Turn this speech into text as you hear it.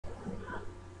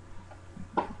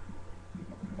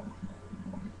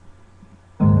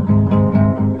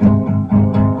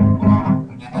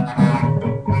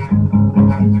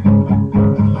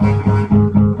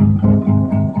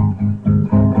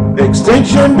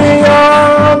Extinction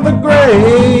beyond the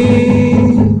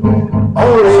grave,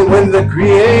 only when the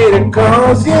Creator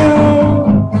calls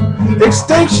you.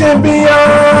 Extinction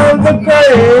beyond the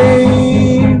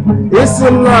grave, it's a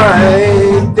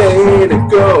light day to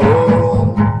go.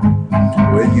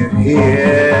 When you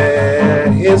hear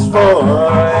His voice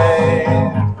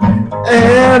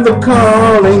and the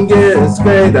calling gets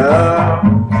greater,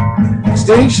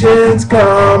 extinction's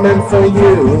coming for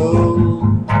you.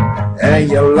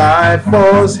 And your life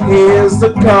force hears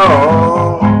the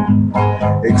call.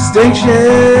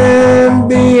 Extinction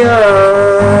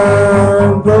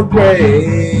beyond the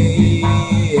grave.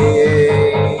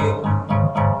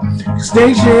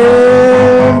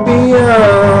 Extinction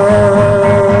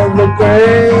beyond the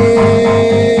grave.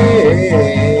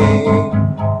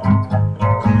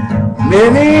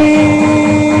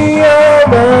 Many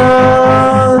of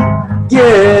us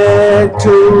get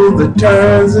to the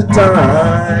turns of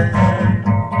time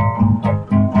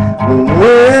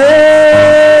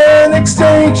when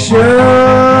extinction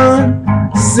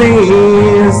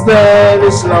sees that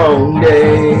it's long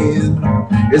days,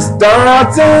 its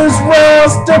daughters will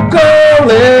still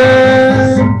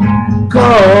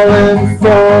calling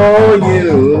for you.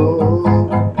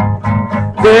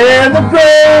 Then the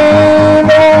brain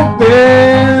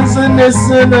opens and it's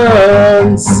an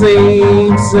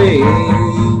unseen scene.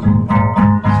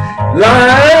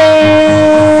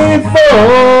 Life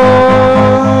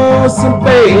force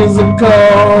obeys a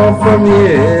call from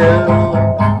Him.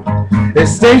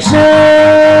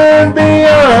 Extinction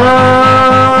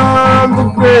beyond the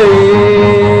grave.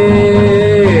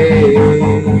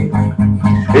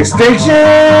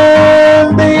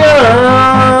 Extinction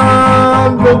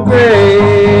beyond the grave.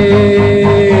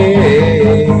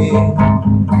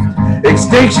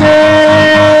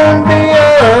 Extinction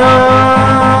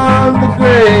beyond the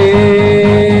grave.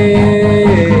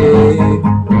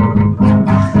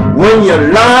 When your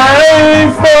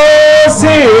life force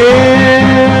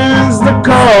hears the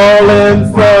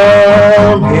calling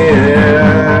from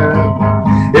Him,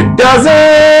 it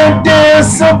doesn't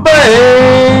disobey.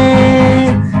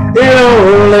 It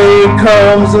only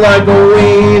comes like a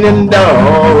weaning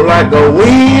dog, like a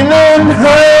weaning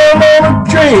herd on a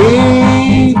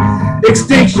tree.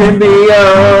 Extinction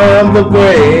beyond the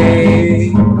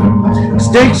grave.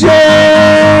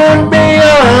 Extinction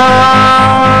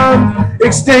beyond.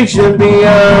 Extinction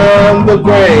beyond the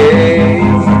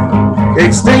grave.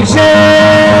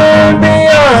 Extinction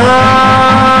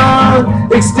beyond.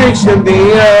 Extinction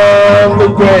beyond the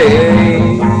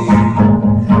grave.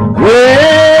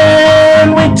 When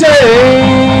we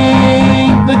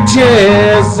take the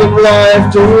chance of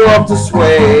life to walk this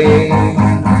way,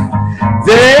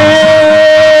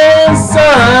 then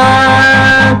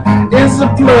inside is a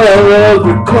plural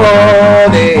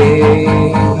recording.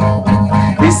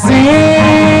 He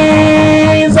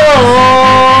sees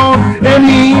all and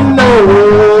He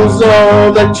knows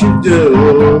all that you do.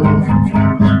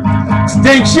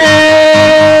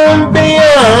 Extinction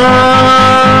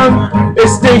beyond.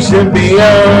 Extinction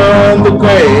beyond the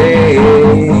grave.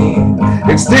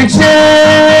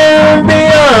 Extinction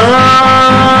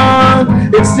beyond.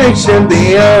 Extinction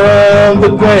beyond the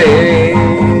grave.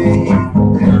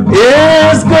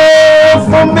 It's good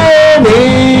for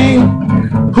many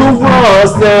who've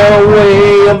lost their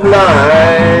way of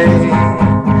life,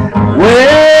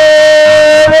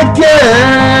 when they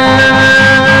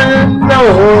can no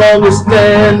longer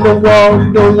stand to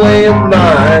walk the way of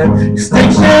life.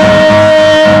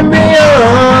 Extinction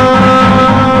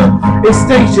beyond.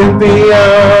 Extinction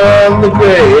beyond the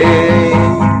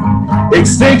grave.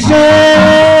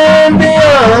 Extinction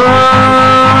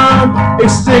beyond.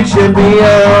 Extinction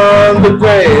beyond the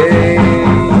grave.